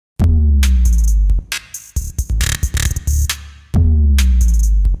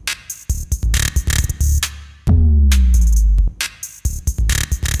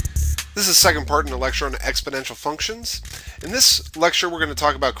This is the second part in the lecture on exponential functions. In this lecture, we're going to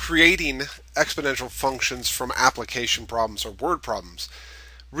talk about creating exponential functions from application problems or word problems.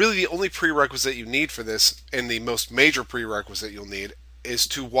 Really, the only prerequisite you need for this, and the most major prerequisite you'll need, is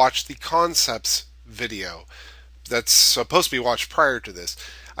to watch the concepts video that's supposed to be watched prior to this.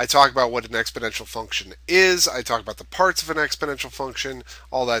 I talk about what an exponential function is, I talk about the parts of an exponential function,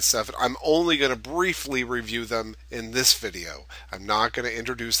 all that stuff, and I'm only going to briefly review them in this video. I'm not going to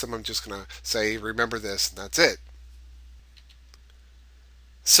introduce them, I'm just going to say, remember this, and that's it.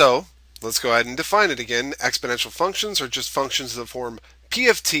 So, let's go ahead and define it again. Exponential functions are just functions of the form p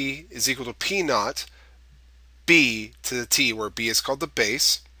of t is equal to p naught b to the t, where b is called the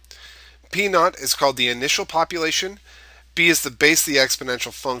base. P naught is called the initial population. B is the base of the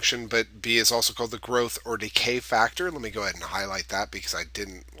exponential function, but B is also called the growth or decay factor. Let me go ahead and highlight that because I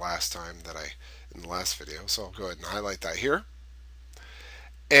didn't last time in the last video. So I'll go ahead and highlight that here.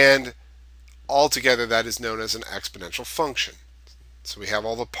 And altogether that is known as an exponential function. So we have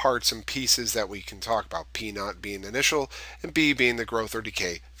all the parts and pieces that we can talk about. P naught being initial and B being the growth or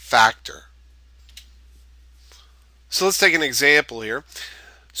decay factor. So let's take an example here.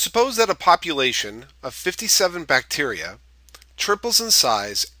 Suppose that a population of 57 bacteria triples in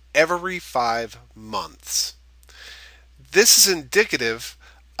size every 5 months. This is indicative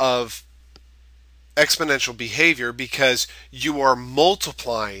of exponential behavior because you are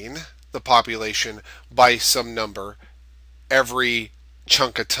multiplying the population by some number every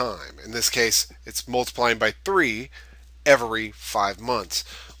chunk of time. In this case, it's multiplying by 3 every 5 months.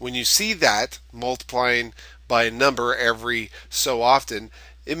 When you see that multiplying by a number every so often,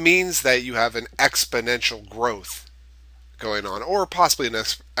 it means that you have an exponential growth going on, or possibly an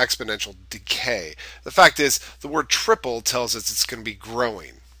exponential decay. The fact is, the word triple tells us it's going to be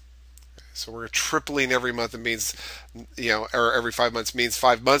growing. So we're tripling every month. It means, or every 5 months means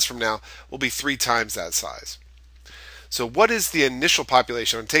 5 months from now will be 3 times that size. So what is the initial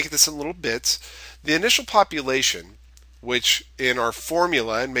population? I'm taking this in little bits. The initial population, which in our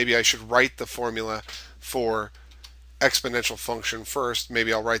formula, and maybe I should write the formula for exponential function first.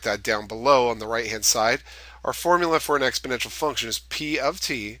 Maybe I'll write that down below on the right hand side. Our formula for an exponential function is p of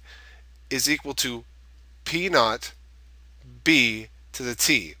t is equal to p naught b to the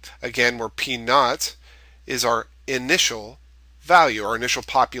t. Again, where p naught is our initial value, our initial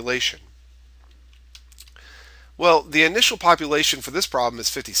population. Well, the initial population for this problem is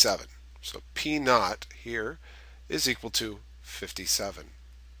 57. So p naught here is equal to 57.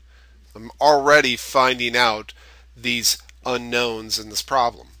 I'm already finding out these unknowns in this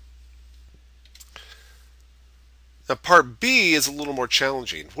problem. Now part B is a little more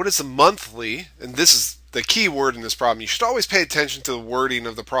challenging. What is the monthly, and this is the key word in this problem, you should always pay attention to the wording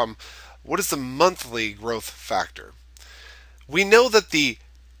of the problem. What is the monthly growth factor? We know that the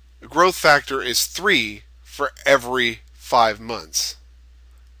growth factor is 3 for every 5 months,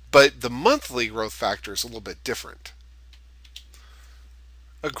 but the monthly growth factor is a little bit different.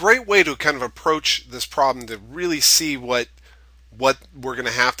 A great way to kind of approach this problem to really see what we're going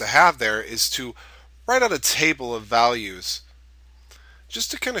to have there is to write out a table of values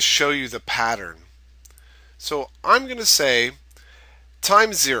just to kind of show you the pattern. So I'm going to say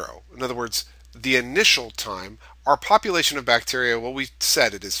time 0, in other words, the initial time, our population of bacteria, well, we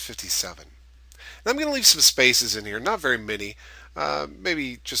said it is 57. And I'm going to leave some spaces in here, not very many,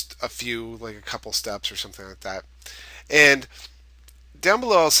 maybe just a few, like a couple steps or something like that. And down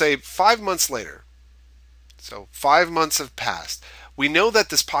below I'll say 5 months later. So 5 months have passed. We know that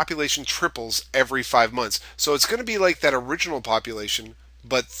this population triples every 5 months. So it's going to be like that original population,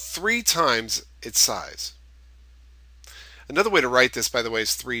 but 3 times its size. Another way to write this, by the way,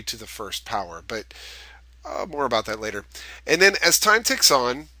 is 3 to the first power, but more about that later. And then as time ticks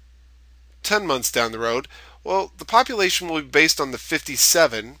on, 10 months down the road, well, the population will be based on the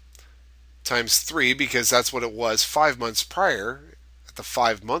 57 times 3, because that's what it was 5 months prior, at the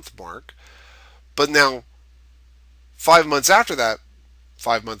 5 month mark. But now 5 months after that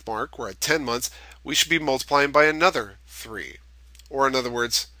 5 month mark, we're at 10 months, we should be multiplying by another 3, or in other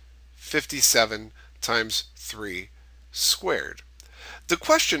words 57 times 3 squared. The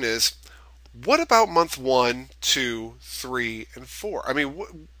question is, what about month 1, 2, 3, and 4? I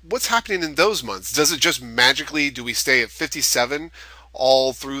mean, what's happening in those months? Does it just magically, do we stay at 57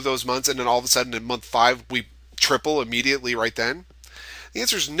 all through those months, and then all of a sudden in month 5 we triple immediately right then? The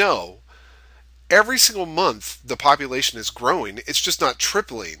answer is no. Every single month the population is growing. It's just not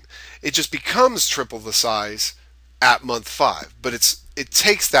tripling. It just becomes triple the size at month 5. But it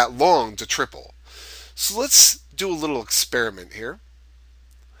takes that long to triple. So let's do a little experiment here.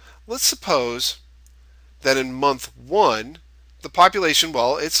 Let's suppose that in month 1 the population,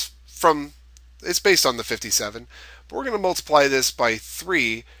 well, it's it's based on the 57, but we're going to multiply this by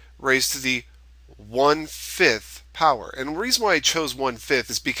 3 raised to the 1/5 power. And the reason why I chose 1/5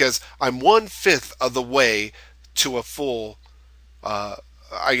 is because I'm 1/5 of the way to a full,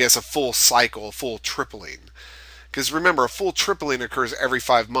 I guess, a full cycle, a full tripling. Because remember, a full tripling occurs every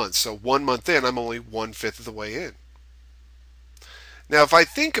 5 months. So 1 month in, I'm only 1/5 of the way in. Now, if I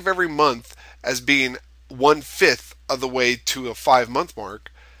think of every month as being 1/5 of the way to a 5-month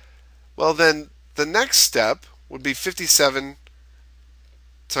mark, well, then the next step would be 57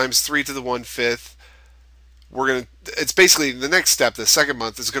 times 3 to the 1/5. It's basically the next step, the second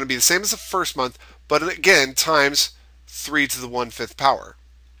month, is going to be the same as the first month, but again, times 3 to the 1/5 power.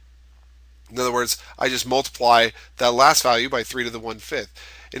 In other words, I just multiply that last value by 3 to the 1/5.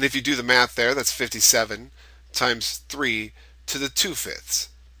 And if you do the math there, that's 57 times 3 to the 2/5.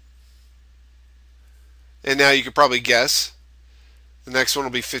 And now you could probably guess the next one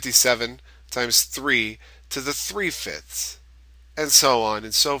will be 57 times 3 to the 3/5, and so on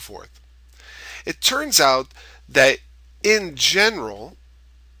and so forth. It turns out that in general,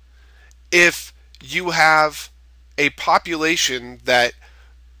 if you have a population that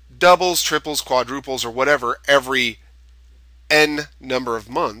doubles, triples, quadruples, or whatever every n number of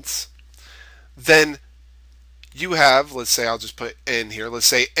months, then you have, let's say, I'll just put n here, let's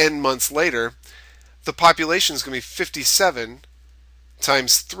say n months later, the population is going to be 57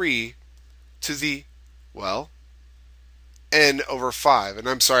 times 3 to the, well, n over 5. And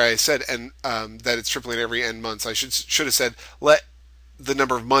I'm sorry I said n, that it's tripling every n months. I should have said let the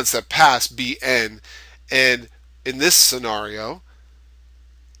number of months that pass be n. And in this scenario,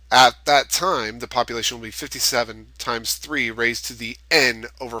 at that time, the population will be 57 times 3 raised to the n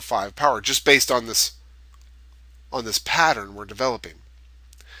over 5 power, just based on this pattern we're developing.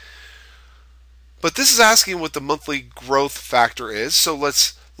 But this is asking what the monthly growth factor is. So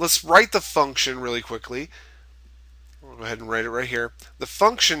let's write the function really quickly. I'll go ahead and write it right here. The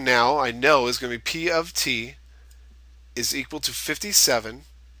function now I know is going to be p of t is equal to 57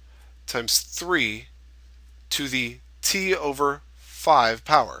 times 3 to the t over 5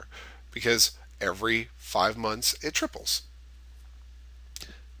 power, because every 5 months it triples.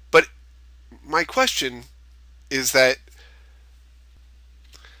 But my question is that,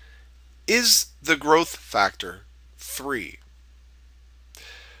 is the growth factor 3?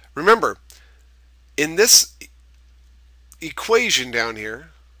 Remember, in this equation down here,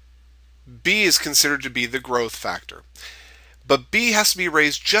 b is considered to be the growth factor. But b has to be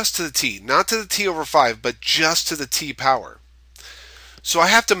raised just to the t, not to the t over 5, but just to the t power. So I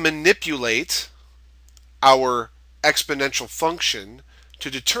have to manipulate our exponential function to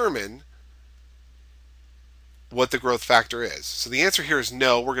determine what the growth factor is. So the answer here is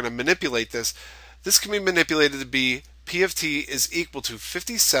no. We're going to manipulate this. This can be manipulated to be p of t is equal to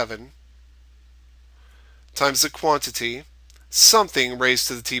 57 times the quantity, something raised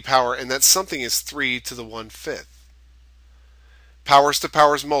to the t power, and that something is 3 to the 1/5. Powers to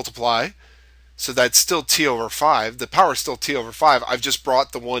powers multiply, so that's still t over 5. The power is still t over 5. I've just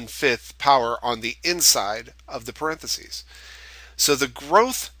brought the 1/5 power on the inside of the parentheses. So the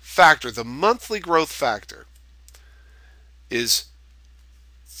growth factor, the monthly growth factor, is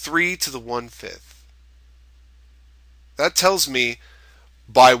 3 to the 1/5. That tells me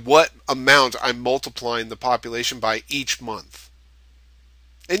by what amount I'm multiplying the population by each month.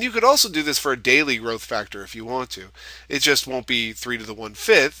 And you could also do this for a daily growth factor if you want to. It just won't be 3 to the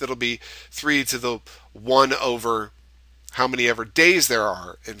 1/5. It'll be 3 to the 1 over how many ever days there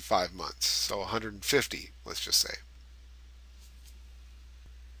are in 5 months. So 150, let's just say.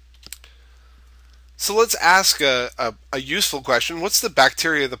 So let's ask a useful question. What's the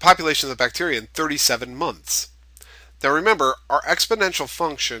population of the bacteria in 37 months? Now remember, our exponential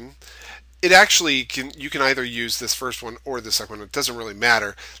function, it actually you can either use this first one or the second one. It doesn't really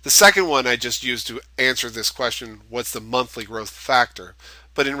matter. The second one I just used to answer this question, what's the monthly growth factor?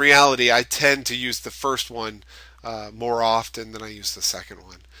 But in reality, I tend to use the first one more often than I use the second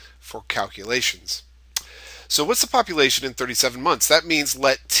one for calculations. So what's the population in 37 months? That means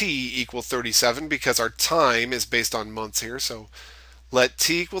let t equal 37 because our time is based on months here. So let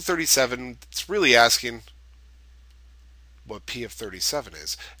t equal 37. It's really asking what p of 37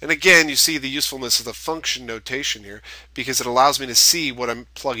 is. And again, you see the usefulness of the function notation here because it allows me to see what I'm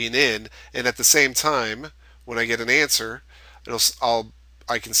plugging in, and at the same time, when I get an answer,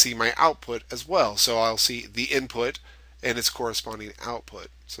 I can see my output as well. So I'll see the input and its corresponding output.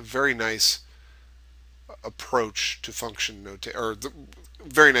 It's a very nice approach to function notation, or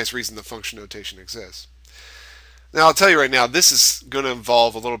very nice reason the function notation exists. Now I'll tell you right now, this is going to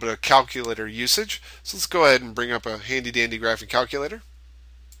involve a little bit of calculator usage. So let's go ahead and bring up a handy dandy graphing calculator.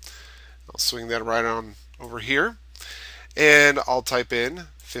 I'll swing that right on over here, and I'll type in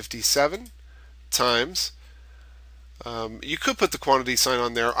 57 times. You could put the quantity sign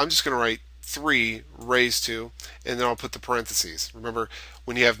on there. I'm just going to write 3 raised to, and then I'll put the parentheses. Remember,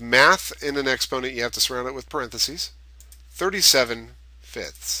 when you have math in an exponent, you have to surround it with parentheses. 37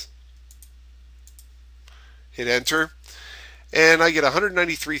 fifths. Hit enter, and I get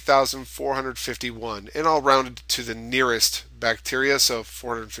 193,451, and I'll round it to the nearest bacteria, so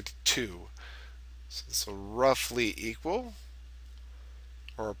 452. So roughly equal,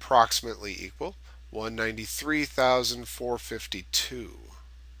 or approximately equal, 193,452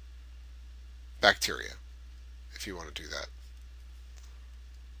 bacteria, if you want to do that.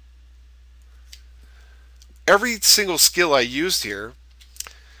 Every single skill I used here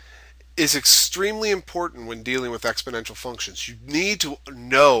is extremely important when dealing with exponential functions. You need to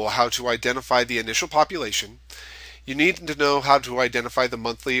know how to identify the initial population. You need to know how to identify the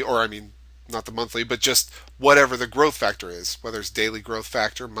monthly, or not the monthly, but just whatever the growth factor is, whether it's daily growth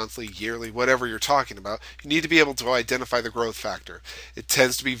factor, monthly, yearly, whatever you're talking about. You need to be able to identify the growth factor. It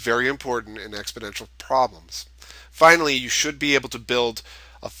tends to be very important in exponential problems. Finally, you should be able to build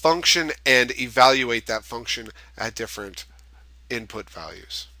a function and evaluate that function at different input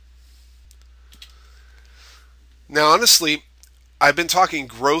values. Now, honestly, I've been talking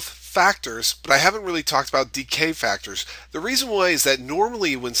growth factors, but I haven't really talked about decay factors. The reason why is that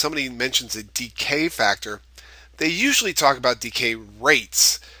normally when somebody mentions a decay factor, they usually talk about decay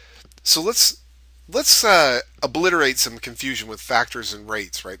rates. So let's obliterate some confusion with factors and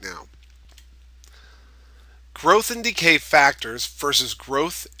rates right now. Growth and decay factors versus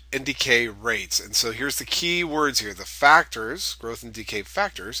growth and decay rates. And so here's the key words here: the factors, growth and decay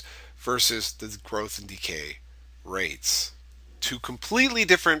factors, versus the growth and decay rates. Two completely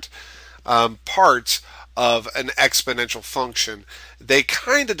different parts of an exponential function. They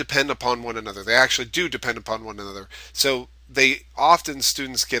kind of depend upon one another. They actually do depend upon one another. So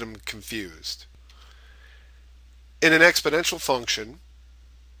students get them confused. In an exponential function,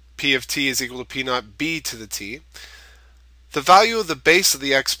 P of t is equal to P naught b to the t. The value of the base of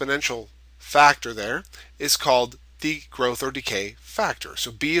the exponential factor there is called the growth or decay factor.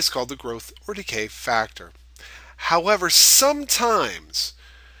 So b is called the growth or decay factor. However, sometimes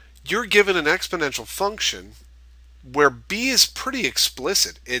you're given an exponential function where b is pretty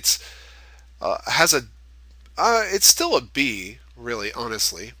explicit. It's still a b, really,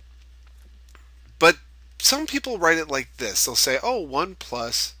 honestly. But some people write it like this. They'll say, oh, 1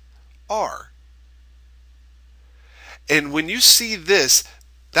 plus r. And when you see this,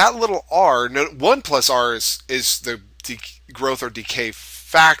 that little r, 1 plus r is the growth or decay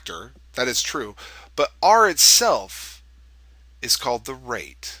factor. That is true. But r itself is called the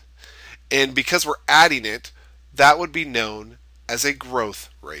rate. And because we're adding it, that would be known as a growth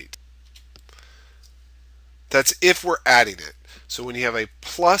rate. That's if we're adding it. So when you have a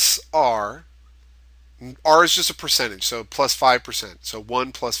plus r is just a percentage, so plus 5%. So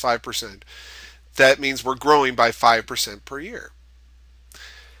 1 plus 5%. That means we're growing by 5% per year.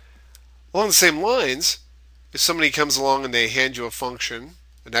 Along the same lines, if somebody comes along and they hand you a function,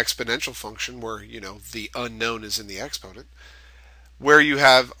 an exponential function where, the unknown is in the exponent, where you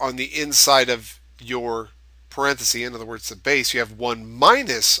have on the inside of your parenthesis, in other words, the base, you have 1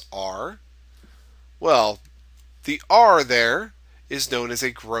 minus r, well, the r there is known as a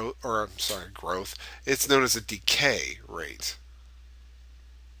growth, it's known as a decay rate,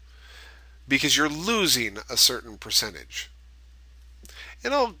 because you're losing a certain percentage.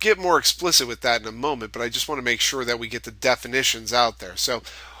 And I'll get more explicit with that in a moment, but I just want to make sure that we get the definitions out there. So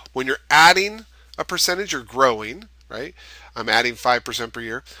when you're adding a percentage, you're growing, right? I'm adding 5% per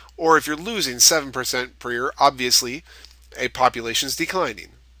year. Or if you're losing 7% per year, obviously a population is declining.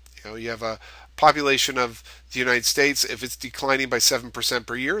 You have a population of the United States. If it's declining by 7%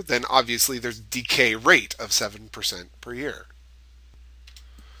 per year, then obviously there's a decay rate of 7% per year.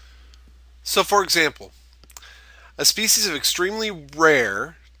 So for example, a species of extremely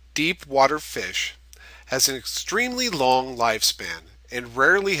rare deep water fish has an extremely long lifespan and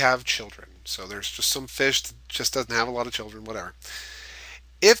rarely have children. So there's just some fish that just doesn't have a lot of children, whatever.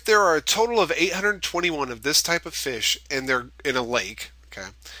 If there are a total of 821 of this type of fish and they're in a lake, okay,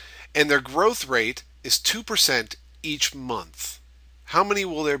 and their growth rate is 2% each month, how many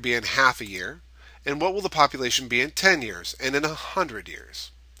will there be in half a year? And what will the population be in 10 years and in 100 years?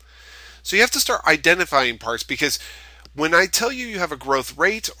 So you have to start identifying parts, because when I tell you you have a growth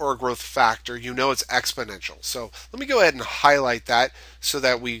rate or a growth factor, you know it's exponential. So let me go ahead and highlight that so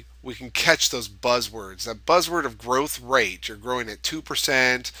that we can catch those buzzwords. That buzzword of growth rate, you're growing at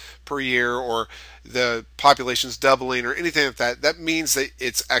 2% per year, or the population's doubling, or anything like that, that means that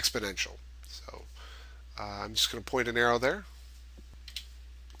it's exponential. I'm just going to point an arrow there.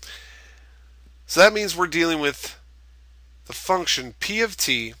 So that means we're dealing with the function p of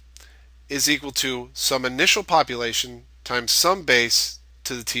t is equal to some initial population times some base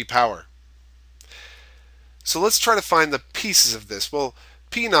to the t power. So let's try to find the pieces of this. Well,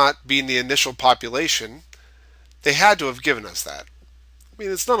 p naught being the initial population, they had to have given us that. I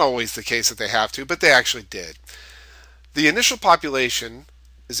mean, it's not always the case that they have to, but they actually did. The initial population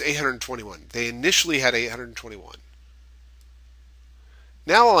is 821. They initially had 821.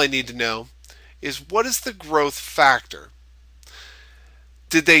 Now all I need to know is what is the growth factor?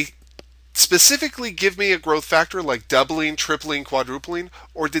 Did they specifically give me a growth factor like doubling, tripling, quadrupling,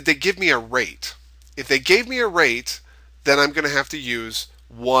 or did they give me a rate? If they gave me a rate, then I'm going to have to use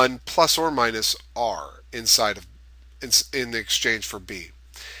 1 plus or minus r inside of in exchange for b.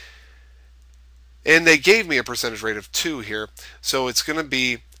 And they gave me a percentage rate of 2 here, so it's going to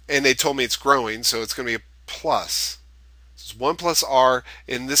be, and they told me it's growing, so it's going to be a plus. So it's 1 plus r.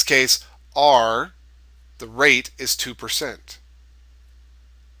 In this case, r, the rate, is 2%.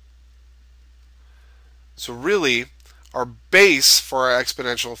 So really, our base for our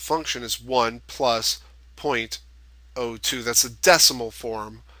exponential function is 1 plus 0.02. That's the decimal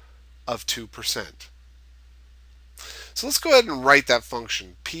form of 2%. So let's go ahead and write that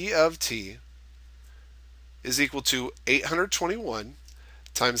function. P of t is equal to 821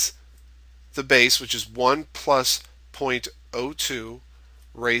 times the base, which is 1 plus 0.02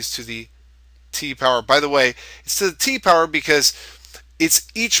 raised to the t power. By the way, it's to the t power because it's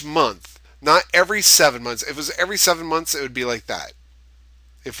each month, not every 7 months. If it was every 7 months, it would be like that.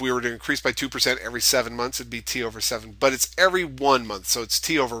 If we were to increase by 2% every 7 months, it'd be t over 7. But it's every 1 month, so it's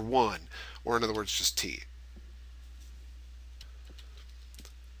t over 1, or in other words, just t.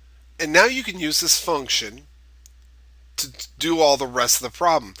 And now you can use this function to do all the rest of the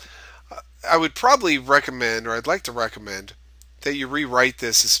problem. I would probably recommend, or I'd like to recommend, that you rewrite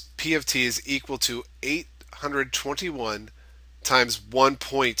this as p of t is equal to 821 times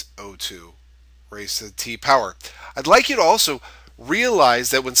 1.02 raised to the t power. I'd like you to also realize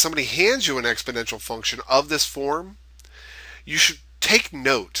that when somebody hands you an exponential function of this form, you should take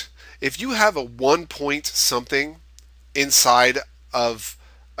note. If you have a 1 point something inside of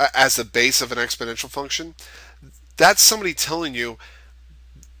as the base of an exponential function, that's somebody telling you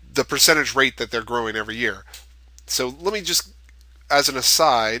the percentage rate that they're growing every year. So let me just, as an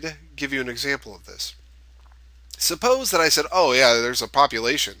aside, give you an example of this. Suppose that I said, oh yeah, there's a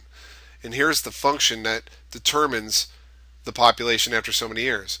population, and here's the function that determines the population after so many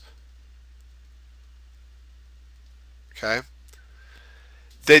years. Okay?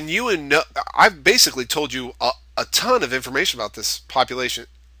 Then I've basically told you a ton of information about this population.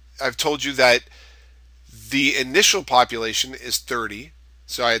 I've told you that the initial population is 30.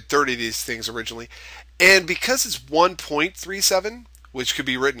 So I had 30 of these things originally. And because it's 1.37, which could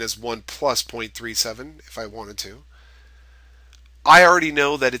be written as 1 plus 0.37 if I wanted to, I already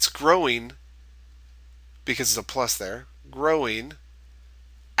know that it's growing, because it's a plus there, growing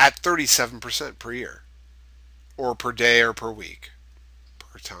at 37% per year, or per day, or per week,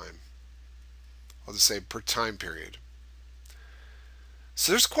 per time. I'll just say per time period.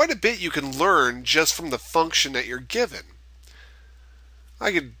 So there's quite a bit you can learn just from the function that you're given.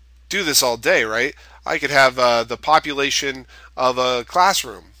 I could do this all day, right? I could have the population of a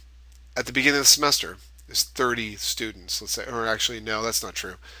classroom at the beginning of the semester is 30 students, let's say, or actually no, that's not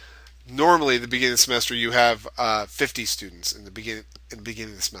true. Normally at the beginning of the semester you have 50 students in the beginning of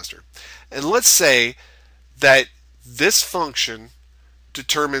the semester. And let's say that this function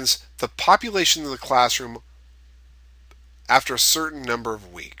determines the population of the classroom after a certain number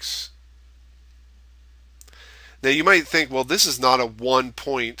of weeks. Now you might think, well, this is not a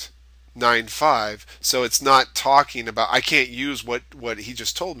 1.95, so it's not talking about, I can't use what he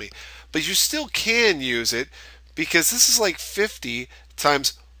just told me. But you still can use it, because this is like 50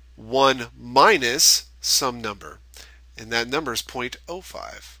 times 1 minus some number, and that number is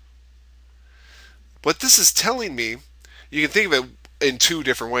 0.05. What this is telling me, you can think of it in two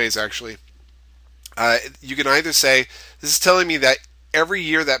different ways actually. You can either say, this is telling me that every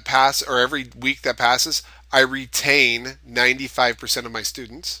year that passes, or every week that passes, I retain 95% of my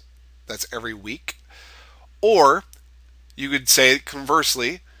students. That's every week. Or you could say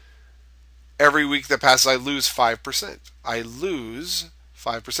conversely, every week that passes I lose 5%. I lose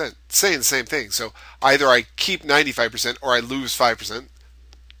 5%. Saying the same thing. So either I keep 95% or I lose 5%.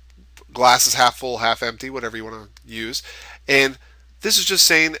 Glass is half full, half empty, whatever you want to use. And this is just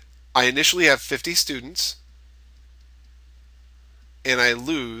saying I initially have 50 students and I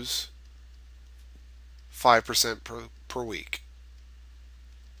lose 5% per week.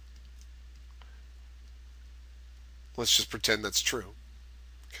 Let's just pretend that's true.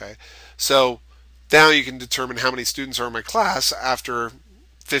 Okay, so now you can determine how many students are in my class after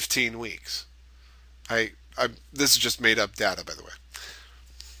 15 weeks. This is just made up data, by the way.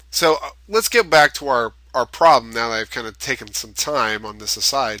 So let's get back to our problem now that I've kind of taken some time on this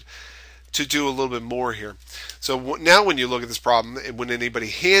aside to do a little bit more here. So now when you look at this problem, and when anybody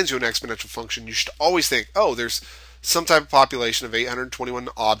hands you an exponential function, you should always think, oh, there's some type of population of 821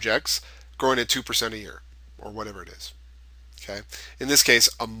 objects growing at 2% a year, or whatever it is. Okay, in this case,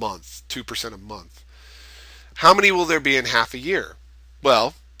 a month, 2% a month. How many will there be in half a year?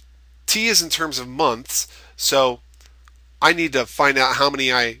 Well, t is in terms of months, so I need to find out how many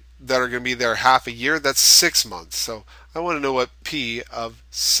that are going to be there half a year. That's 6 months. So I want to know what p of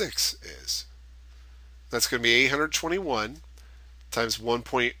 6 is. That's going to be 821 times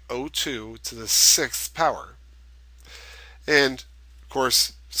 1.02 to the 6th power. And of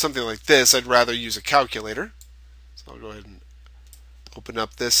course, something like this, I'd rather use a calculator. So I'll go ahead and open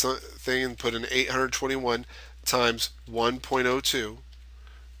up this thing and put in 821 times 1.02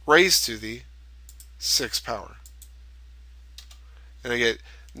 raised to the 6th power. And I get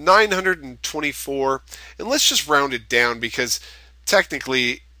 924, and let's just round it down because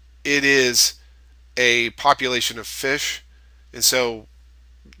technically it is a population of fish, and so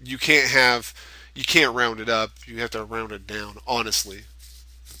you can't round it up. You have to round it down, honestly,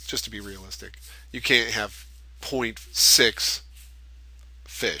 just to be realistic. You can't have 0.6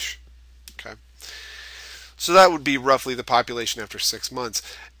 fish. Okay, so that would be roughly the population after 6 months.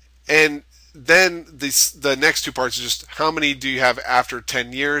 And then the next two parts are just how many do you have after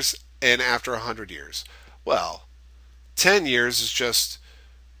 10 years and after 100 years. Well, 10 years is just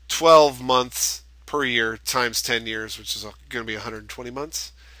 12 months per year times 10 years, which is going to be 120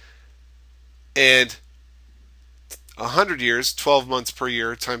 months. And 100 years, 12 months per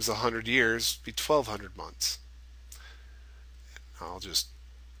year times 100 years would be 1,200 months. I'll just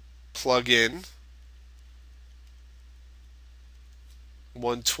plug in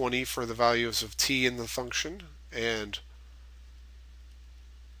 120 for the values of t in the function and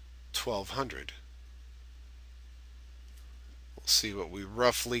 1,200. We'll see what we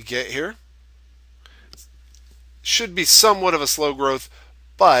roughly get here. Should be somewhat of a slow growth,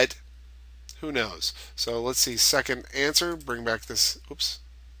 but who knows? So let's see, second answer, bring back this, oops,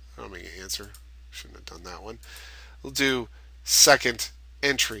 I don't make an answer, shouldn't have done that one. We'll do second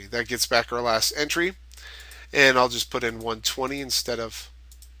entry. That gets back our last entry. And I'll just put in 120 instead of,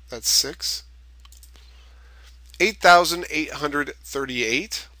 that's 6.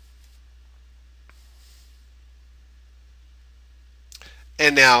 8,838.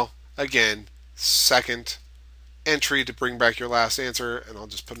 And now, again, second entry to bring back your last answer, and I'll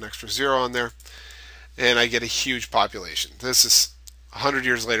just put an extra 0 on there. And I get a huge population. This is 100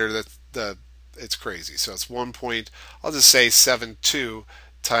 years later, it's crazy. So it's I'll just say 72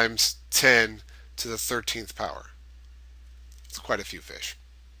 times 10 to the 13th power. It's quite a few fish.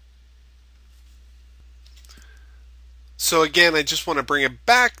 So again, I just want to bring it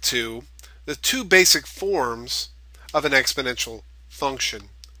back to the two basic forms of an exponential function.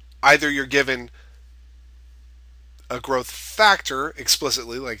 Either you're given a growth factor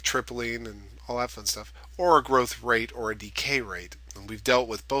explicitly, like tripling and all that fun stuff, or a growth rate or a decay rate. And we've dealt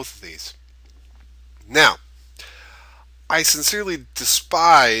with both of these. Now, I sincerely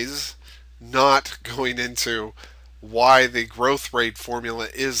despise not going into why the growth rate formula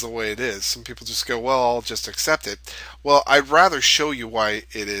is the way it is. Some people just go, well, I'll just accept it. Well, I'd rather show you why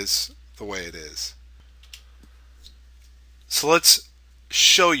it is the way it is. So let's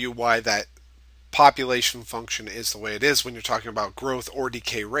show you why that population function is the way it is when you're talking about growth or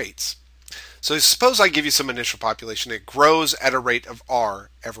decay rates. So suppose I give you some initial population. It grows at a rate of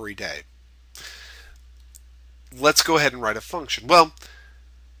r every day. Let's go ahead and write a function. Well,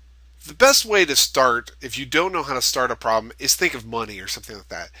 the best way to start, if you don't know how to start a problem, is think of money or something like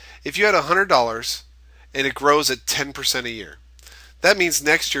that. If you had $100 and it grows at 10% a year, that means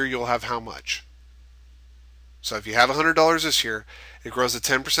next year you'll have how much? So if you have $100 this year, it grows at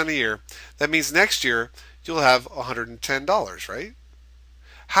 10% a year, that means next year you'll have $110, right?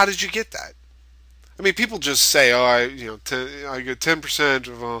 How did you get that? I mean, people just say, oh, I get 10%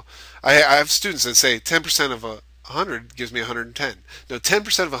 of I have students that say 10% of 100 gives me 110. No,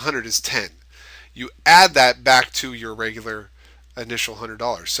 10% of 100 is 10. You add that back to your regular initial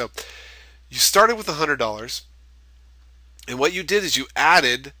 $100. So you started with $100, and what you did is you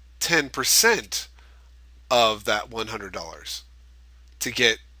added 10% of that $100 to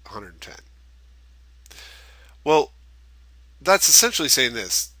get 110. Well, that's essentially saying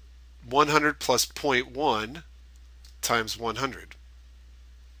this: 100 plus 0.1 times 100.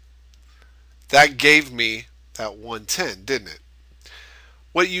 That gave me that 110, didn't it?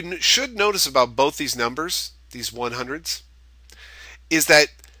 What you should notice about both these numbers, these 100s, is that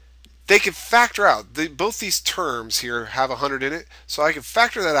they can factor out. Both these terms here have 100 in it, so I can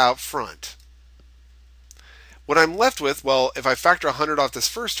factor that out front. What I'm left with, well, if I factor 100 off this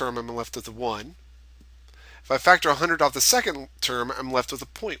first term, I'm left with a 1. If I factor 100 off the second term, I'm left with a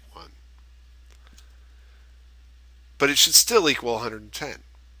 0.1. But it should still equal 110.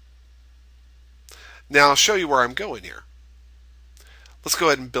 Now I'll show you where I'm going here. Let's go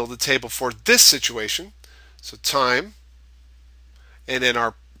ahead and build a table for this situation. So time, and then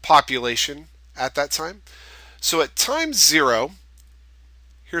our population at that time. So at time 0,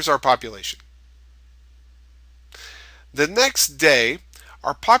 here's our population. The next day,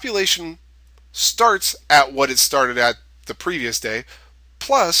 our population starts at what it started at the previous day,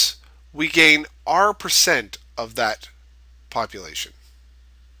 plus we gain our percent of that population.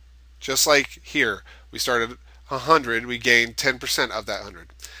 Just like here, we started 100, we gain 10% of that 100.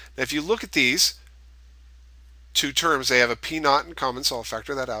 Now if you look at these two terms, they have a p naught in common, so I'll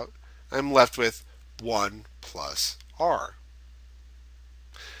factor that out. I'm left with 1 plus r.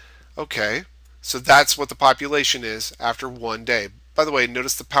 Okay, so that's what the population is after 1 day. By the way,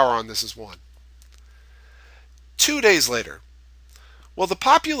 notice the power on this is 1. 2 days later, well, the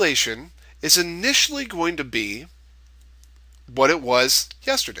population is initially going to be what it was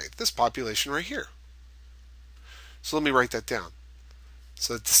yesterday, this population right here. So let me write that down.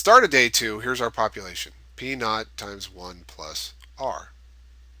 So at the start of day 2, here's our population. P naught times 1 plus r.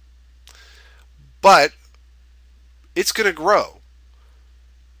 But it's going to grow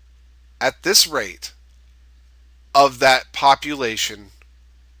at this rate of that population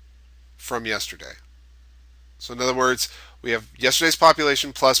from yesterday. So in other words, we have yesterday's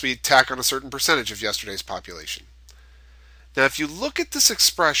population plus we tack on a certain percentage of yesterday's population. Now if you look at this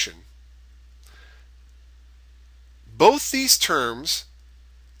expression, both these terms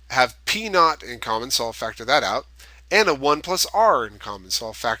have p naught in common, so I'll factor that out, and a 1 plus r in common, so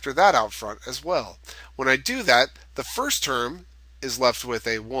I'll factor that out front as well. When I do that, the first term is left with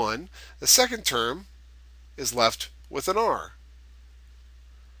a 1, the second term is left with an r.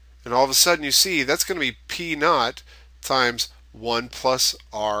 And all of a sudden you see that's going to be p naught times 1 plus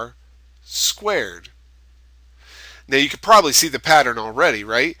r squared. Now you could probably see the pattern already,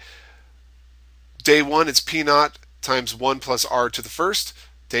 right? Day 1 it's p naught times 1 plus r to the first.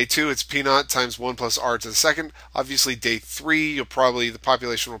 Day 2 it's p naught times 1 plus r to the second. Obviously day 3 the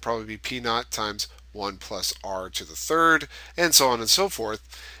population will probably be p naught times 1 plus r to the third, and so on and so forth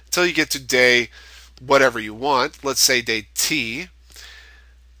until you get to day whatever you want. Let's say day t.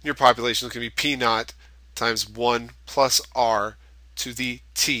 Your population is going to be p naught times 1 plus r to the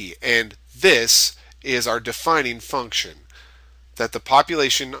t, and this is our defining function, that the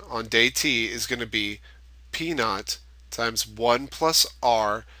population on day t is going to be p naught times 1 plus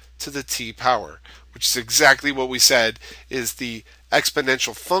r to the t power, which is exactly what we said is the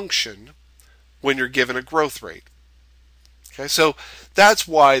exponential function when you're given a growth rate. Okay, so that's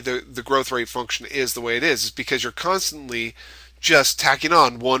why the growth rate function is the way it is because you're constantly just tacking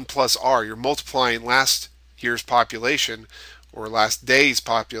on 1 plus r. You're multiplying last year's population or last day's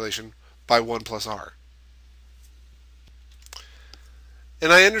population by 1 plus r.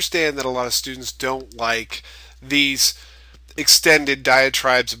 And I understand that a lot of students don't like these extended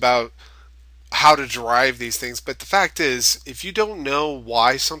diatribes about how to derive these things, but the fact is, if you don't know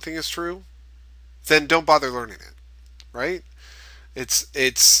why something is true, then don't bother learning it, right? It's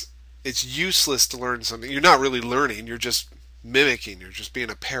useless to learn something. You're not really learning, you're just mimicking, you're just being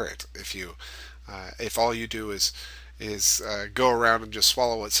a parrot if all you do is go around and just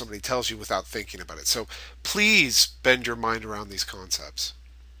swallow what somebody tells you without thinking about it. So please bend your mind around these concepts.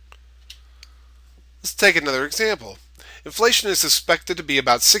 Let's take another example. Inflation is expected to be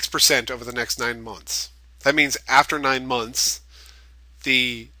about 6% over the next 9 months. That means after 9 months,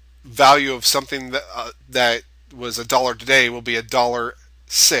 the value of something that was $1 today will be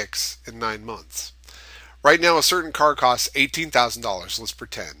 $1.06 in 9 months. Right now, a certain car costs $18,000, let's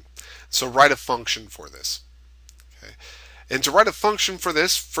pretend. So write a function for this. Okay. And to write a function for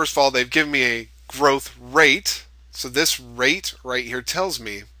this, first of all, they've given me a growth rate. So this rate right here tells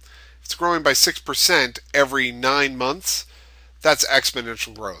me it's growing by 6% every 9 months. That's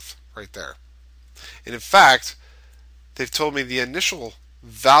exponential growth right there. And in fact, they've told me the initial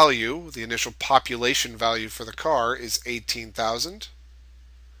value, the initial population value for the car is 18,000.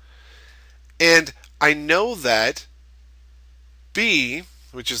 And I know that B,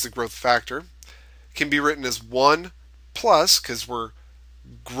 which is the growth factor, can be written as 1 plus, because we're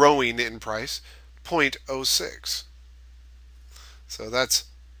growing in price, 0.06. So that's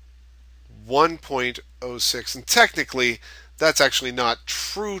 1.06. And technically, that's actually not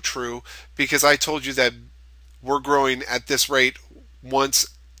true because I told you that we're growing at this rate once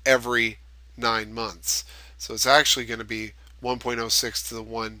every 9 months. So it's actually going to be 1.06 to the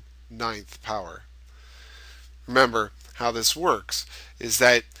 1/9 power. Remember how this works is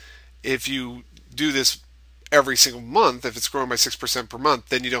that if you do this every single month, if it's growing by 6% per month,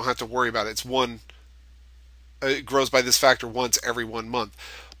 then you don't have to worry about it. It grows by this factor once every 1 month.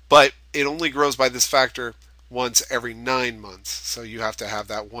 But it only grows by this factor once every 9 months. So you have to have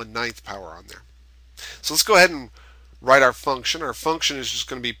that 1/9 power on there. So let's go ahead and write our function. Our function is just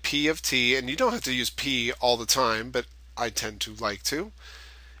going to be p of t, and you don't have to use p all the time, but I tend to like to,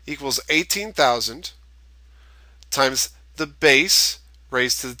 equals 18,000 times the base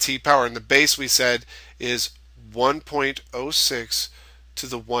raised to the t power. And the base, we said, is 1.06 to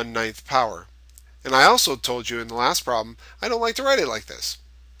the 1/9 power. And I also told you in the last problem, I don't like to write it like this.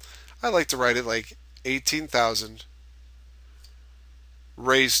 I like to write it like 18,000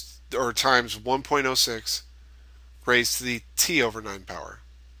 raised or times 1.06 raised to the t over 9 power.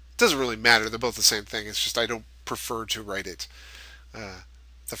 It doesn't really matter. They're both the same thing. It's just I don't prefer to write it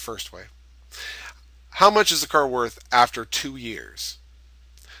the first way. How much is the car worth after 2 years?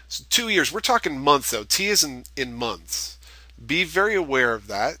 So 2 years. We're talking months though. T is in months. Be very aware of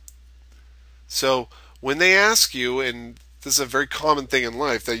that. So when they ask you, and this is a very common thing in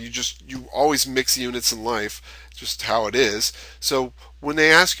life, that you always mix units in life, just how it is. So when they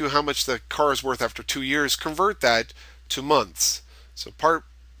ask you how much the car is worth after 2 years, convert that to months. So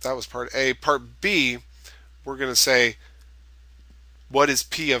that was part A. Part B, we're going to say, what is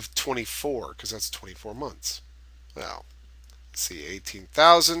P of 24? Because that's 24 months. Well, let's see,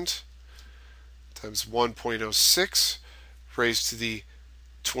 18,000 times 1.06 raised to the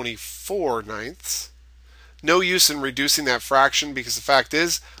 24/9. No use in reducing that fraction because the fact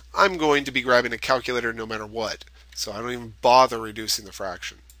is I'm going to be grabbing a calculator no matter what. So I don't even bother reducing the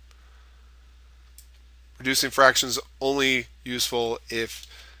fraction. Reducing fractions only useful if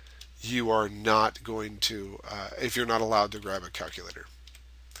you are not going to, if you're not allowed to grab a calculator.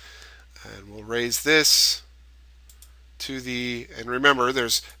 And we'll raise this to the, and remember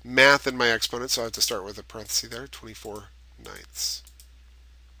there's math in my exponent, so I have to start with a parenthesis there, 24/9.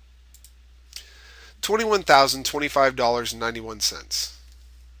 $21,025.91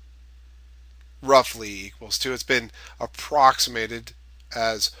 roughly equals to, it's been approximated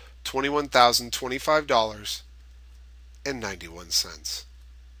as $21,025.91.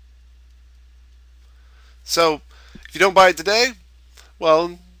 So if you don't buy it today,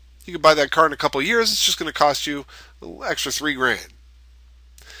 well, you can buy that car in a couple of years. It's just going to cost you an extra $3,000.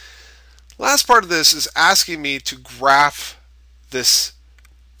 Last part of this is asking me to graph this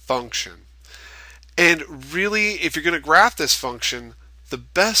function. And really, if you're going to graph this function, the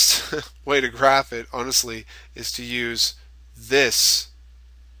best way to graph it, honestly, is to use this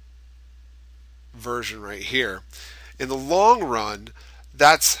version right here. In the long run,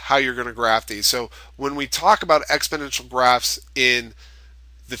 that's how you're going to graph these. So when we talk about exponential graphs in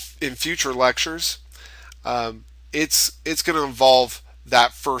future lectures, it's going to involve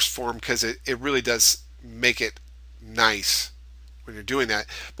that first form because it really does make it nice when you're doing that.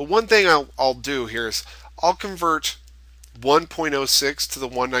 But one thing I'll do here is I'll convert 1.06 to the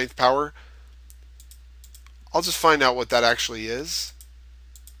 1/9 power. I'll just find out what that actually is.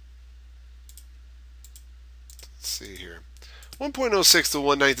 Let's see here. 1.06 to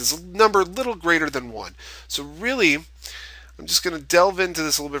 1/9 is a number a little greater than 1. So really, I'm just going to delve into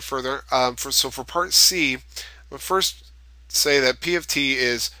this a little bit further. So for part C, I'll first say that P of t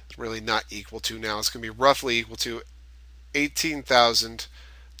is really not equal to now. It's going to be roughly equal to 18,000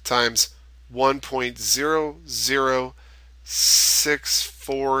 times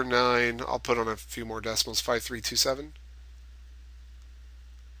 1.00649. I'll put on a few more decimals, 5327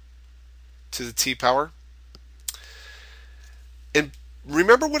 to the t power. And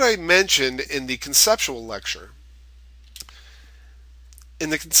remember what I mentioned in the conceptual lecture.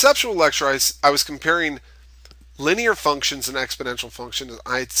 In the conceptual lecture, I was comparing linear functions and exponential functions.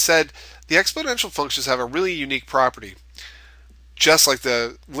 I said the exponential functions have a really unique property, just like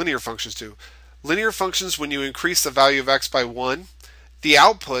the linear functions do. Linear functions, when you increase the value of x by 1, the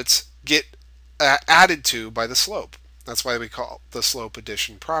outputs get added to by the slope. That's why we call it the slope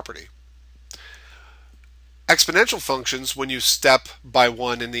addition property. Exponential functions, when you step by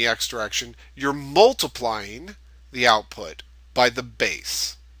 1 in the x direction, you're multiplying the output by the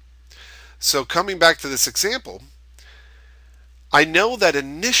base. So coming back to this example, I know that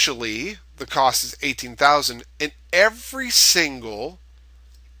initially the cost is 18,000, and every single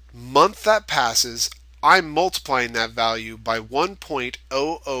month that passes, I'm multiplying that value by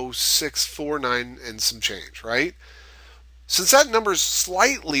 1.00649 and some change, right? Since that number is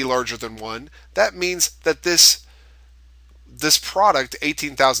slightly larger than 1, that means that this product,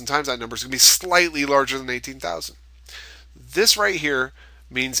 18,000 times that number, is going to be slightly larger than 18,000. This right here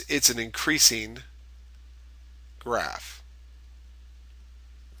means it's an increasing graph.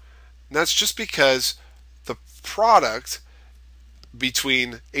 And that's just because the product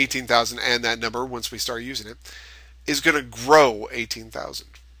between 18,000 and that number, once we start using it, is going to grow 18,000.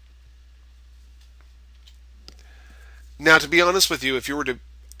 Now, to be honest with you, if you were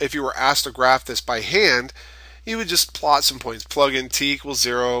asked to graph this by hand, you would just plot some points. Plug in t equals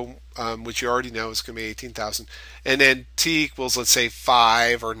 0, which you already know is going to be 18,000, and then t equals, let's say,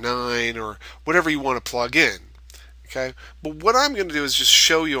 5 or 9 or whatever you want to plug in. Okay, but what I'm going to do is just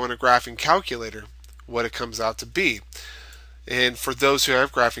show you on a graphing calculator what it comes out to be. And for those who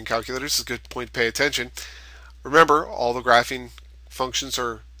have graphing calculators, it's a good point to pay attention. Remember, all the graphing functions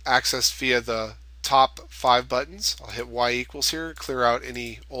are accessed via the top 5 buttons. I'll hit y equals here, clear out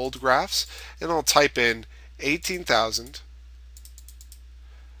any old graphs, and I'll type in 18,000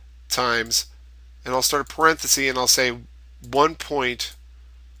 times, and I'll start a parenthesis and I'll say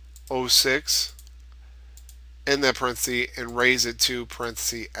 1.06 in that parenthesis and raise it to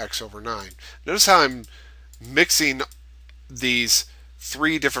parenthesis x over 9. Notice how I'm mixing these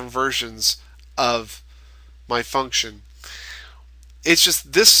 3 different versions of my function. It's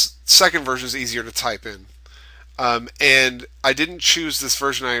just this second version is easier to type in. And I didn't choose this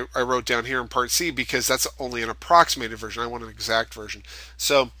version I wrote down here in part C because that's only an approximated version. I want an exact version.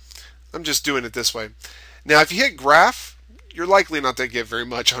 So I'm just doing it this way. Now, if you hit graph, you're likely not to get very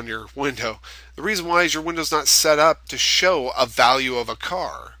much on your window. The reason why is your window's not set up to show a value of a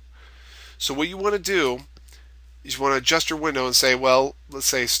car. So what you want to do is you want to adjust your window and say, well, let's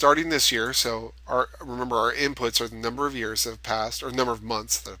say starting this year, so remember our inputs are the number of years that have passed, or number of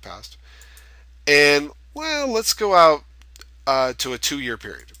months that have passed. And, well, let's go out to a 2-year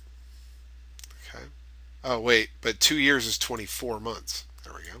period. Okay. Oh, wait, but 2 years is 24 months.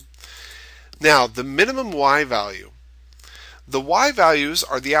 There we go. Now, the minimum y value. The y values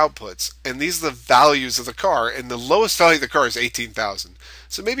are the outputs, and these are the values of the car, and the lowest value of the car is 18,000.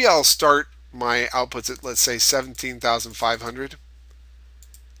 So maybe I'll start my outputs at, let's say, 17,500.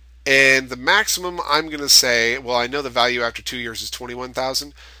 And the maximum I'm going to say, well, I know the value after 2 years is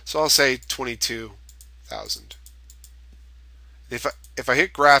 21,000, so I'll say 22,000. If I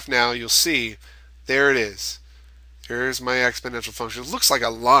hit graph now, you'll see, there it is. Here's my exponential function. It looks like a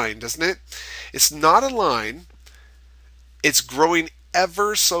line, doesn't it? It's not a line. It's growing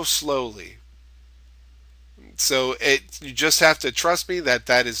ever so slowly. So you just have to trust me that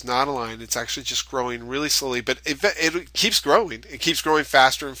that is not a line. It's actually just growing really slowly, but it keeps growing. It keeps growing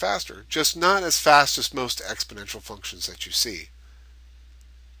faster and faster, just not as fast as most exponential functions that you see.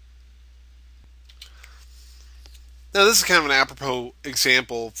 Now, this is kind of an apropos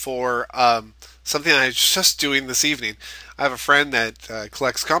example for something I was just doing this evening. I have a friend that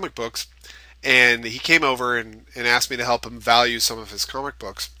collects comic books, and he came over and asked me to help him value some of his comic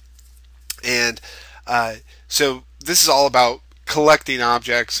books. And so this is all about collecting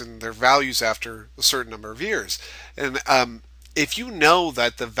objects and their values after a certain number of years. And if you know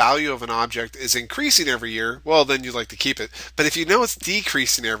that the value of an object is increasing every year, well, then you'd like to keep it. But if you know it's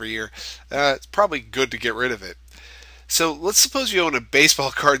decreasing every year, it's probably good to get rid of it. So let's suppose you own a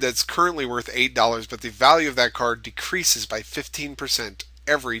baseball card that's currently worth $8, but the value of that card decreases by 15%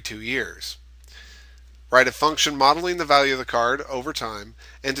 every 2 years. Write a function modeling the value of the card over time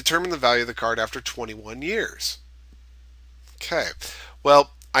and determine the value of the card after 21 years. Okay,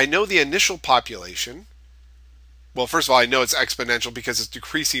 well, I know the initial population. Well, first of all, I know it's exponential because it's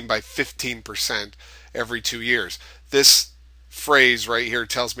decreasing by 15% every 2 years. This phrase right here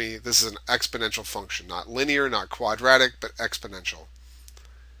tells me this is an exponential function, not linear, not quadratic, but exponential.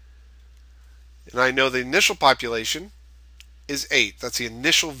 And I know the initial population is 8. That's the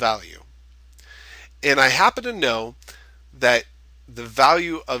initial value. And I happen to know that the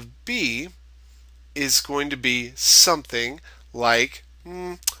value of b is going to be something like,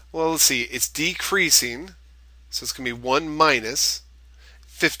 well, let's see, it's decreasing, so it's going to be 1 minus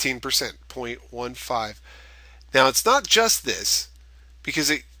 15%, 0.15. Now, it's not just this, because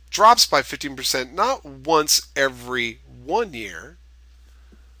it drops by 15% not once every 1 year,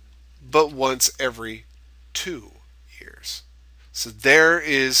 but once every 2 years. So there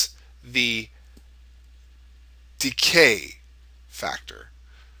is the decay factor.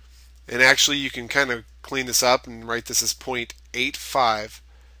 And actually, you can kind of clean this up and write this as 0.85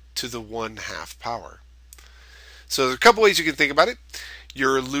 to the 1/2 power. So there's a couple ways you can think about it.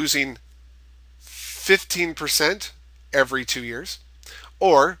 You're losing 15% every 2 years,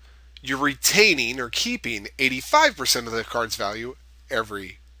 or you're retaining or keeping 85% of the card's value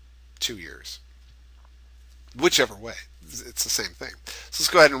every 2 years. Whichever way, it's the same thing. So let's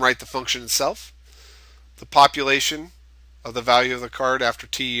go ahead and write the function itself. The population of the value of the card after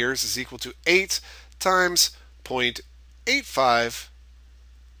t years is equal to 8 times 0.85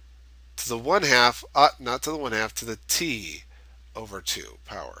 to the 1/2, not to the 1/2, to the t over 2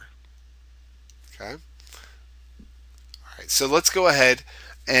 power. Okay? All right, so let's go ahead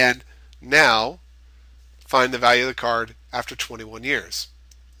and now find the value of the card after 21 years.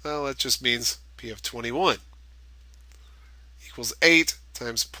 Well, that just means P of 21 equals 8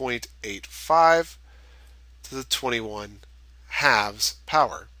 times 0.85 to the 21 halves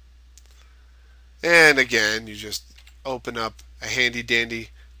power. And again, you just open up a handy dandy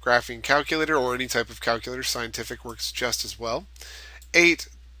graphing calculator, or any type of calculator. Scientific works just as well. 8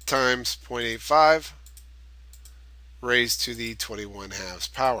 times 0.85 raised to the 21 halves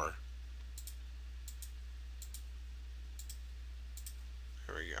power.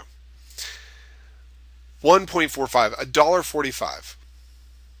 There we go. 1.45, $1.45.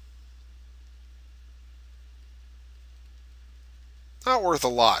 Not worth a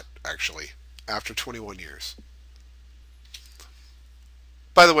lot, actually, after 21 years.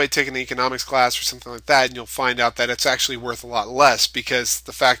 By the way, take an economics class or something like that, and you'll find out that it's actually worth a lot less, because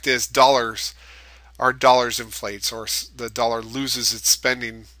the fact is dollars inflates, or the dollar loses its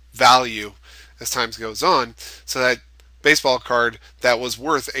spending value as time goes on. So that baseball card that was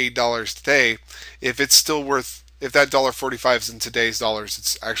worth $8 today, if it's still worth, if that $1.45 is in today's dollars,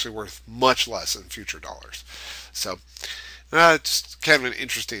 it's actually worth much less in future dollars. So just kind of an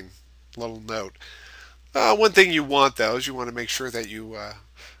interesting little note. One thing you want, though, is you want to make sure that you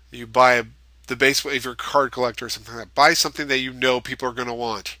buy the baseball, if you're a card collector or something like that, buy something that you know people are going to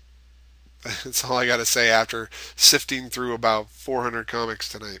want. That's all I got to say after sifting through about 400 comics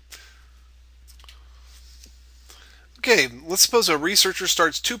tonight. Okay, let's suppose a researcher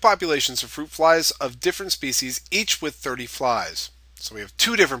starts 2 populations of fruit flies of different species, each with 30 flies. So we have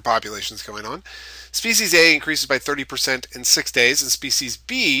 2 different populations going on. Species A increases by 30% in 6 days, and species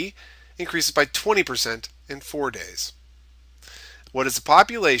B increases by 20% in 4 days. What is the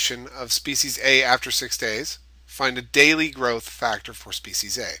population of species A after 6 days? Find a daily growth factor for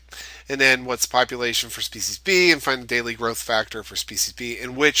species A. And then what's the population for species B? And find the daily growth factor for species B,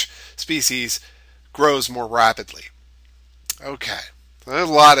 and which species grows more rapidly. Okay. There's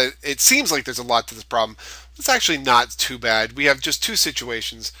a lot of, it seems like there's a lot to this problem. It's actually not too bad. We have just 2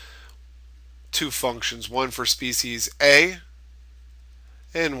 situations, 2 functions, one for species A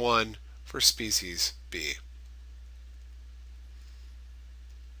and one for species B.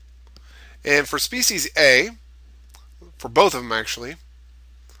 And for species A, for both of them actually,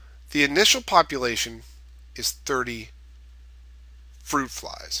 the initial population is 30 fruit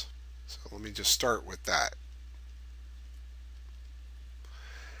flies. So let me just start with that.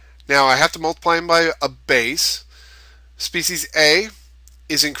 Now I have to multiply them by a base. Species A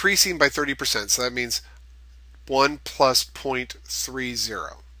is increasing by 30%, so that means 1 plus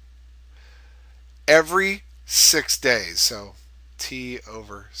 0.30 every 6 days, so t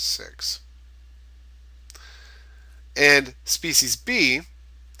over 6. And species B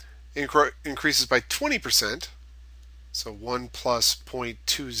increases by 20%, so 1 plus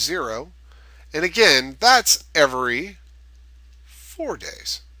 0.20, and again, that's every 4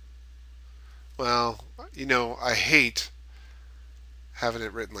 days. Well, you know, I hate having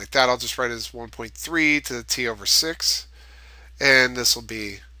it written like that. I'll just write it as 1.3 to the t over 6, and this will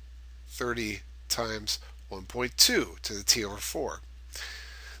be 30 times 1.2 to the t over 4.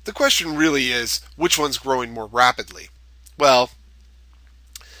 The question really is, which one's growing more rapidly? Well,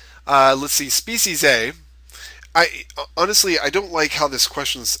 let's see, species A, honestly, I don't like how this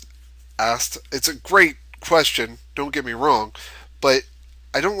question's asked. It's a great question, don't get me wrong, but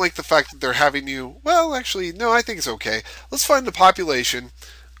I don't like the fact that they're having you, well, actually, no, I think it's okay. Let's find the population,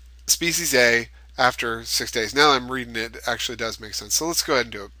 species A, after 6 days. Now that I'm reading it, it actually does make sense. So let's go ahead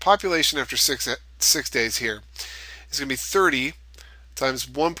and do it. Population after 6 days here is going to be 30 times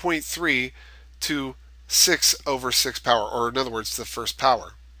 1.3 to 6 over 6 power, or in other words, to the first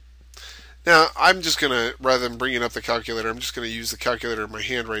power. Now, I'm just going to, rather than bringing up the calculator, I'm just going to use the calculator in my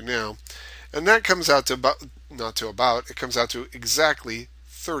hand right now. And that comes out to about, it comes out to exactly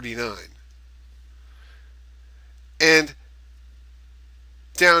 39. And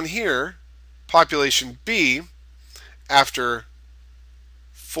down here, population B, after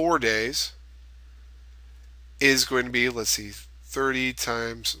 4 days, is going to be, let's see, 30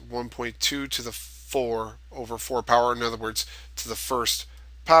 times 1.2 to the 4 over 4 power, in other words, to the first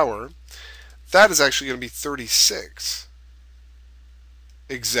power. that is actually going to be 36.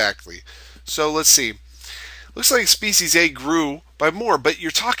 Exactly. So let's see. Looks like species A grew by more, but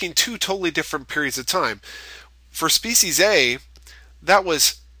you're talking two totally different periods of time. For species A, that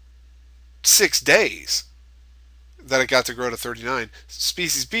was 6 days that it got to grow to 39.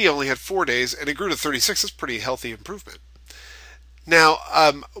 Species B only had 4 days, and it grew to 36. That's a pretty healthy improvement. Now,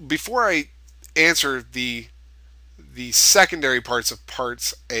 before I answer the secondary parts of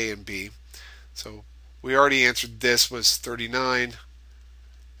parts A and B, so we already answered this was 39,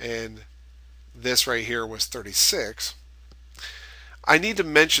 and this right here was 36. I need to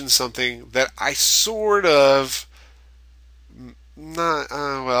mention something that I sort of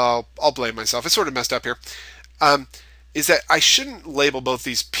well, I'll blame myself. I sort of messed up here. Is that I shouldn't label both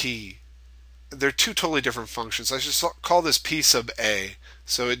these P. They're two totally different functions. I should call this P sub A,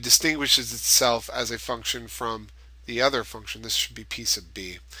 so it distinguishes itself as a function from the other function. This should be P sub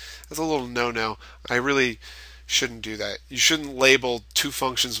B. That's a little no-no. I really shouldn't do that. You shouldn't label two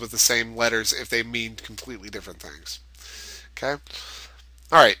functions with the same letters if they mean completely different things. Okay?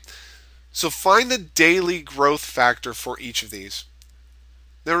 All right. So find the daily growth factor for each of these.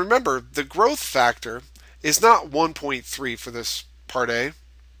 Now remember, the growth factor is not 1.3 for this part A.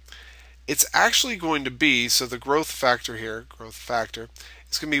 It's actually going to be, so the growth factor here,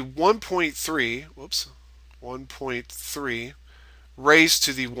 it's going to be 1.3 raised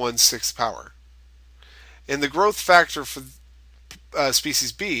to the 1/6 power. And the growth factor for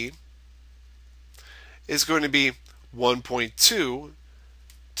species B is going to be 1.2 to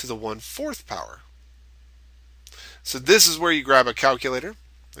the 1/4 power. So this is where you grab a calculator.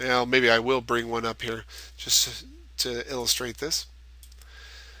 Now maybe I will bring one up here just to illustrate this.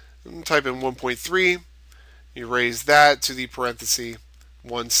 And type in 1.3. You raise that to the parenthesis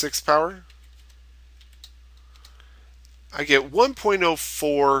 1/6 power. I get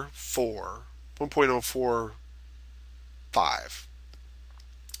 1.044, 1.045.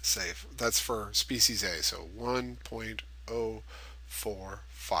 Save. That's for species A. So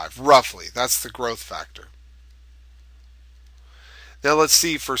 1.045, roughly. That's the growth factor. Now let's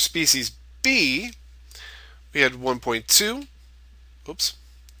see for species B. We had 1.2. Oops.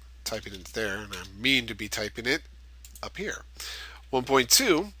 Typing it there, and I mean to be typing it up here.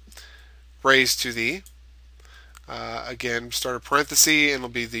 1.2 raised to the, again, start a parenthesis, and it'll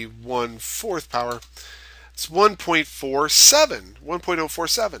be the 1/4 power. It's 1.47,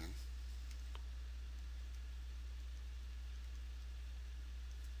 1.047.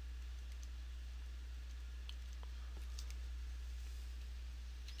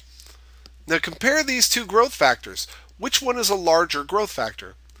 Now compare these two growth factors. Which one is a larger growth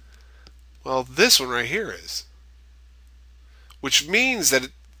factor? Well, this one right here is. Which means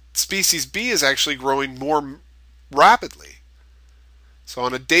that species B is actually growing more rapidly. So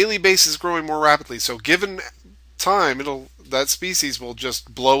on a daily basis growing more rapidly. So given time, that species will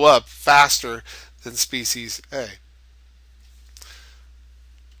just blow up faster than species A.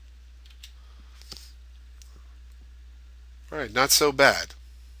 All right, not so bad.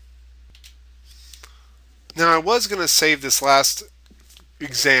 Now I was going to save this last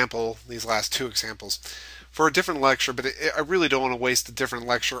example, these last two examples, for a different lecture, but I really don't want to waste a different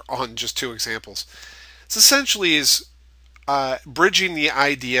lecture on just two examples. This essentially is bridging the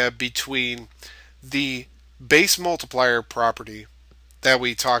idea between the base multiplier property that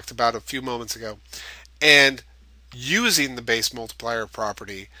we talked about a few moments ago and using the base multiplier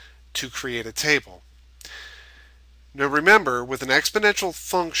property to create a table. Now remember, with an exponential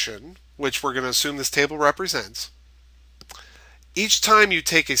function, which we're going to assume this table represents, each time you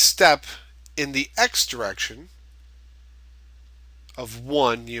take a step in the x direction of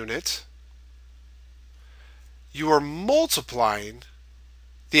 1 unit, you are multiplying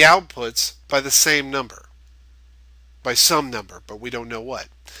the outputs by the same number, by some number, but we don't know what.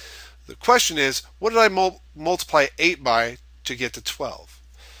 The question is, what did I multiply 8 by to get to 12?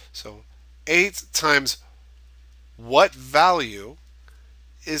 So 8 times what value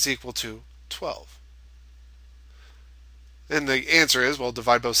is equal to 12? And the answer is, well,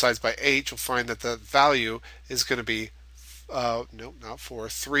 divide both sides by 8. You'll find that the value is going to be, no, not 4,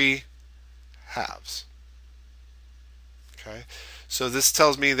 3 halves. Okay, so this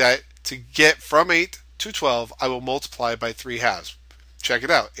tells me that to get from 8 to 12, I will multiply by 3 halves. Check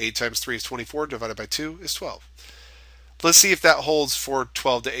it out. 8 times 3 is 24, divided by 2 is 12. Let's see if that holds for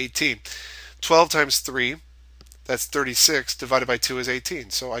 12 to 18. 12 times 3, that's 36, divided by 2 is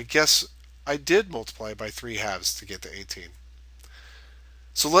 18. So I guess I did multiply by 3 halves to get to 18.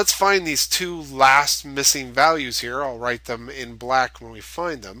 So let's find these two last missing values here. I'll write them in black when we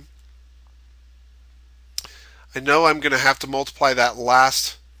find them. I know I'm going to have to multiply that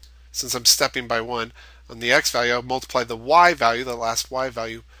last since I'm stepping by 1, on the x value, I'll multiply the y value, the last y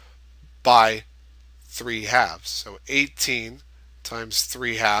value, by 3 halves. So 18 times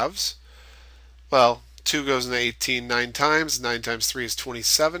 3 halves. Well, 2 goes into 18 9 times. 9 times 3 is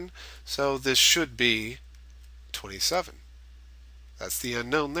 27. So this should be 27. That's the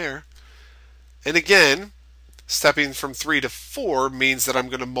unknown there. And again, stepping from 3 to 4 means that I'm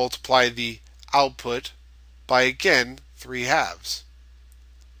going to multiply the output by, again, 3 halves,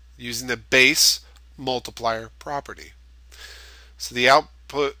 using the base multiplier property. So the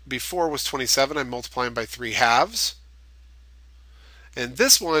output before was 27. I'm multiplying by 3 halves. And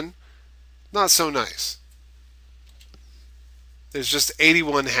this one, not so nice. There's just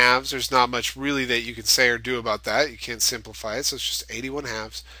 81 halves. There's not much really that you can say or do about that. You can't simplify it, so it's just 81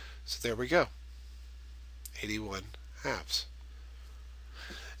 halves. So there we go. 81 halves.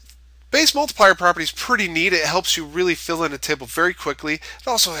 Base multiplier property is pretty neat. It helps you really fill in a table very quickly. It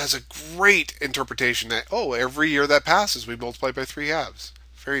also has a great interpretation that, oh, every year that passes, we multiply by 3 halves.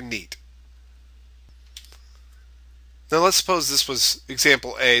 Very neat. Now let's suppose this was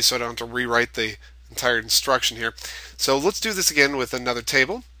example A, so I don't have to rewrite the entire instruction here. So let's do this again with another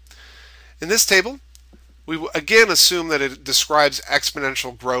table. In this table, we will again assume that it describes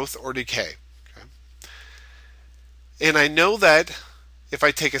exponential growth or decay. Okay? And I know that if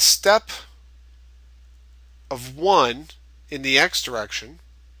I take a step of 1 in the x direction,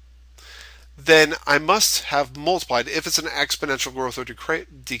 then I must have multiplied, if it's an exponential growth or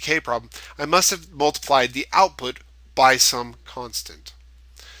decay problem, I must have multiplied the output by some constant.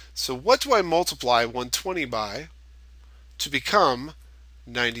 So what do I multiply 120 by to become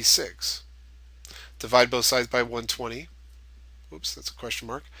 96? Divide both sides by 120. Oops, that's a question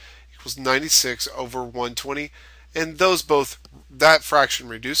mark. Equals 96 over 120. And that fraction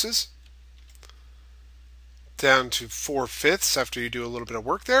reduces down to 4/5 after you do a little bit of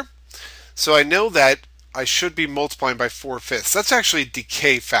work there. So I know that I should be multiplying by 4/5. That's actually a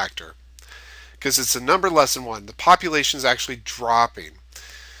decay factor because it's a number less than 1. The population is actually dropping.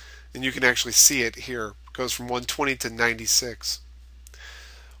 And you can actually see it here. It goes from 120 to 96.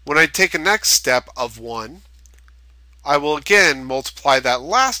 When I take a next step of 1, I will again multiply that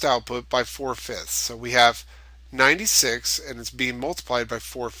last output by 4/5. So we have 96 and it's being multiplied by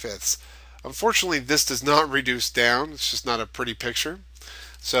 4/5. Unfortunately, this does not reduce down. It's just not a pretty picture.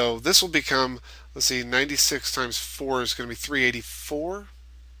 So this will become, let's see, 96 times 4 is going to be 384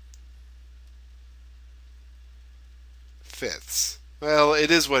 fifths. Well, it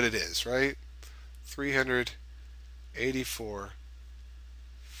is what it is, right? 384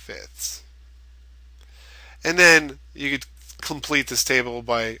 fifths. And then you could complete this table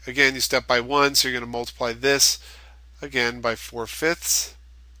by, again, you step by 1, so you're going to multiply this again by 4/5.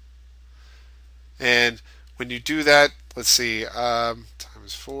 And when you do that, let's see,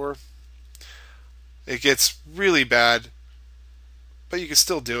 times 4, it gets really bad, but you can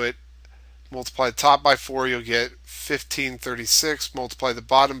still do it. Multiply the top by 4, you'll get 1536. Multiply the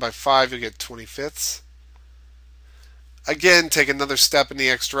bottom by 5, you'll get 20/5. Again, take another step in the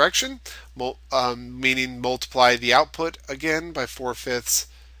x direction, meaning multiply the output again by 4/5,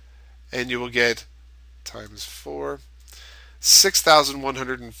 and you will get times 4,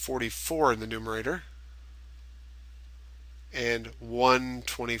 6,144 in the numerator, and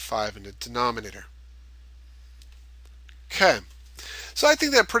 125 in the denominator. Okay, so I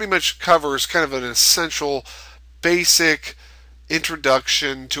think that pretty much covers kind of an essential, basic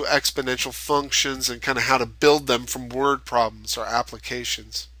introduction to exponential functions and kind of how to build them from word problems or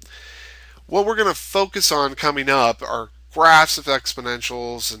applications. What we're going to focus on coming up are graphs of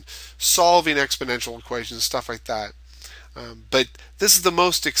exponentials and solving exponential equations, stuff like that. But this is the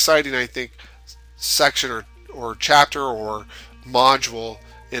most exciting, I think, section or chapter or module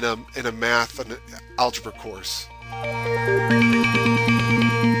in a math and algebra course.